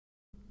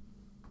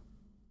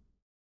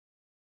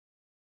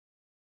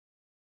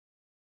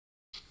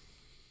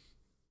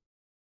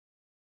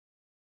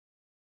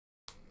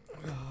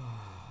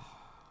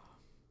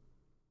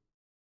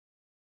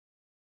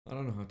I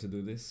don't know how to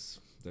do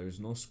this. There is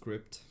no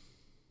script,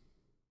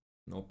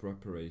 no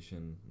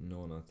preparation,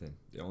 no nothing.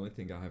 The only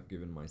thing I have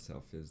given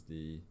myself is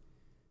the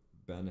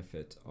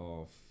benefit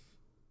of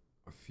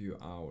a few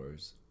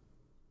hours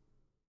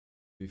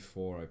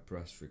before I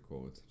press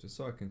record, just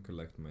so I can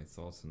collect my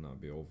thoughts and not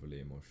be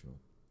overly emotional.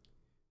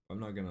 I'm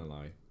not gonna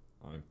lie,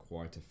 I'm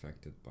quite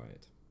affected by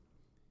it.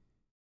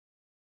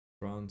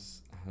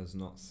 France has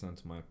not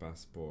sent my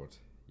passport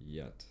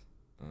yet,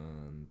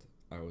 and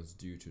I was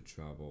due to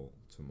travel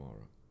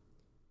tomorrow.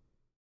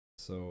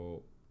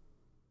 So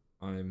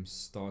I'm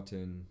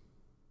starting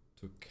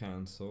to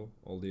cancel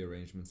all the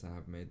arrangements I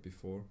have made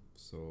before.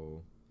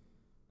 So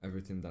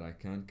everything that I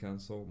can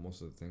cancel,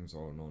 most of the things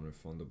are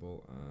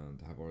non-refundable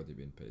and have already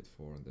been paid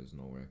for, and there's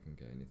no way I can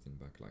get anything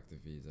back, like the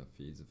visa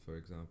fees, for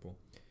example.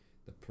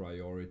 The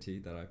priority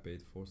that I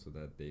paid for so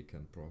that they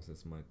can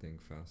process my thing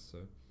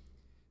faster.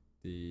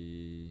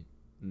 The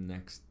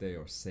next day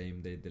or same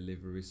day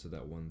delivery, so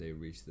that when they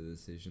reach the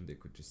decision they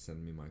could just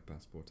send me my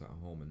passport at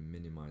home and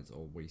minimize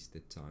all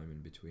wasted time in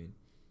between.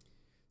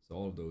 So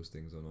all of those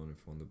things are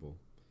non-refundable,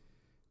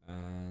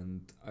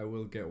 and I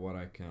will get what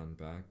I can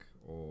back,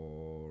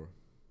 or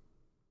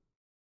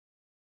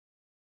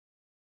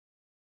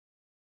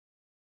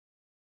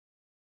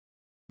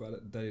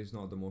but that is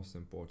not the most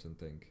important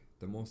thing.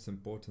 The most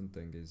important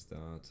thing is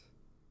that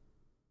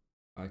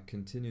I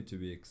continue to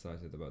be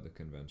excited about the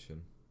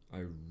convention.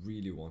 I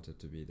really wanted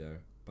to be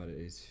there, but it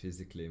is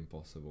physically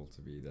impossible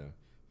to be there.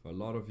 For a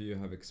lot of you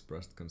have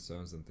expressed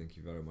concerns, and thank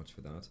you very much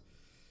for that.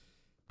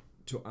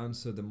 To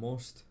answer the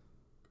most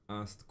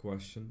asked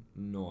question,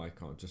 no, I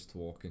can't just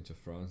walk into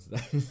France.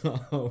 That is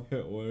not how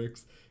it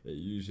works. It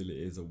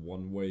usually is a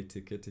one-way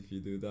ticket if you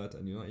do that,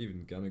 and you're not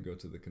even gonna go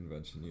to the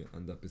convention. You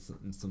end up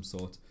in some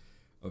sort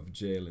of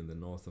jail in the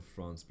north of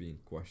France being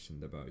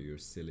questioned about your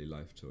silly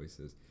life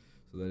choices.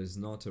 So that is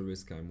not a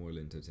risk I'm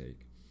willing to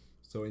take.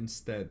 So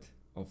instead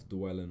of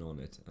dwelling on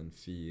it and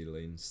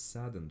feeling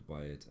saddened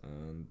by it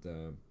and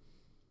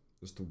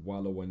just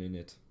wallowing in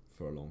it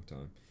for a long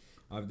time,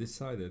 I've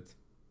decided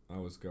I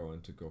was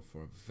going to go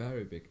for a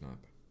very big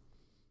nap,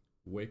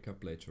 wake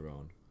up later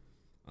on,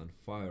 and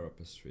fire up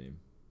a stream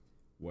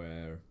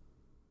where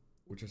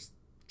we just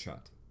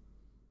chat,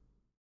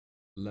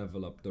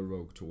 level up the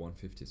rogue to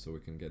 150 so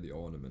we can get the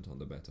ornament on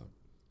the beta,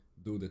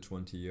 do the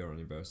 20-year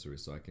anniversary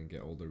so I can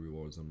get all the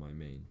rewards on my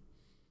main,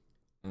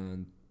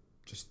 and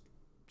just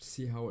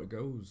see how it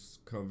goes,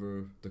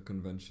 cover the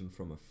convention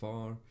from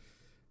afar,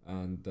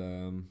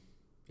 and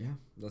yeah,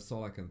 that's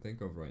all I can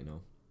think of right now.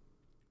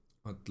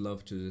 I'd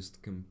love to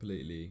just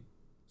completely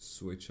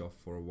switch off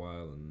for a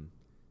while and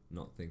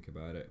not think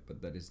about it,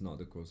 but that is not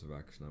the course of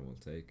action I will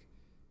take.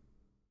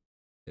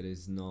 It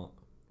is not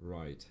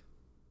right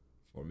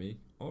for me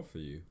or for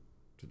you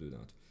to do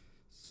that.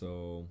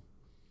 So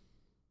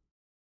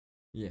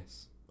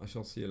yes, I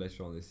shall see you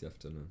later on this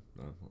afternoon,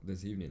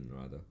 this evening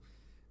rather.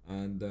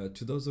 And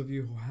to those of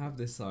you who have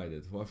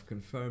decided, who have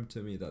confirmed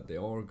to me that they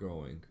are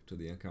going to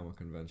the Ankama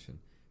convention,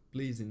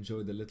 please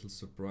enjoy the little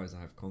surprise I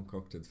have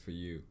concocted for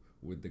you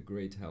with the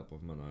great help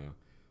of Manaya,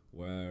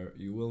 where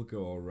you will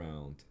go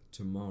around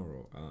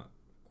tomorrow at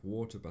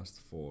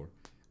 4:15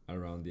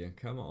 around the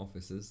Ankama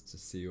offices to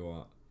see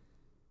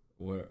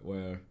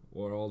where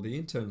all the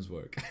interns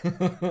work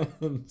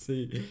and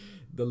see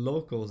the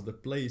locals, the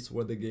place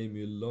where the game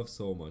you love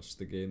so much,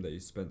 the game that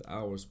you spent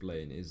hours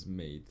playing, is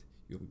made.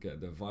 You'll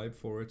get the vibe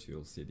for it,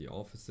 you'll see the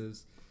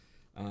offices,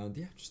 and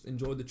yeah, just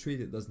enjoy the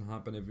treat. It doesn't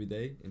happen every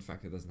day. In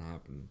fact, it doesn't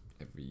happen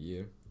every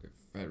year. It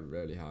very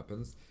rarely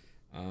happens.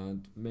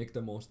 And make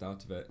the most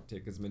out of it.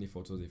 Take as many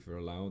photos if you're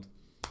allowed.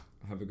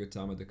 Have a good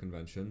time at the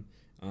convention,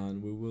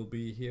 and we will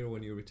be here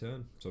when you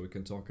return, so we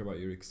can talk about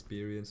your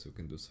experience. We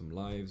can do some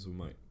lives. We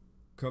might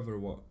cover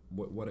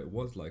what it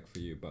was like for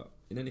you, but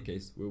in any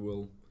case, we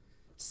will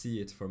see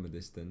it from a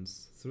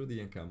distance through the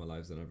Yankama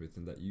lives and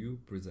everything that you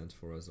present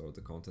for us, or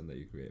the content that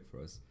you create for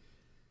us.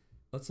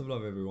 Lots of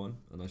love, everyone,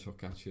 and I shall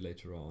catch you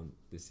later on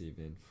this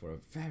evening for a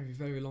very,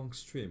 very long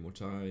stream,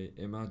 which I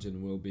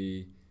imagine will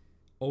be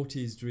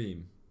OT's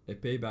dream, a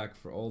payback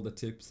for all the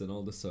tips and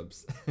all the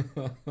subs.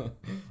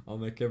 I'll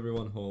make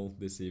everyone whole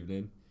this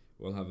evening.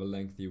 We'll have a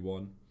lengthy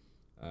one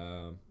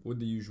with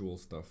the usual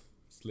stuff,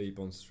 sleep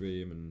on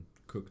stream and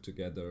cook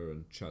together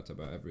and chat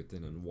about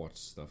everything and watch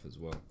stuff as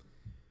well.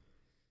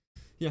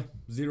 Yeah,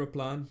 zero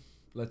plan.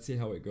 Let's see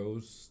how it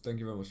goes. Thank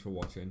you very much for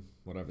watching,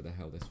 whatever the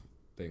hell this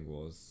thing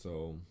was.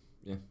 So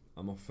yeah,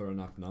 I'm off for a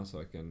nap now so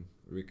I can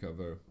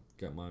recover,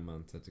 get my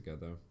manta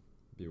together,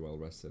 be well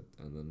rested,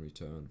 and then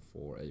return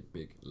for a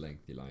big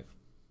lengthy live.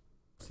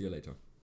 See you later.